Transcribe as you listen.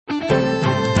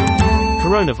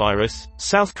Coronavirus,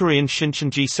 South Korean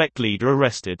Shincheonji sect leader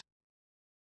arrested.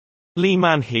 Lee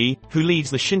Man-hee, who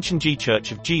leads the Shincheonji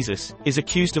Church of Jesus, is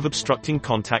accused of obstructing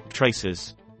contact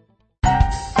tracers.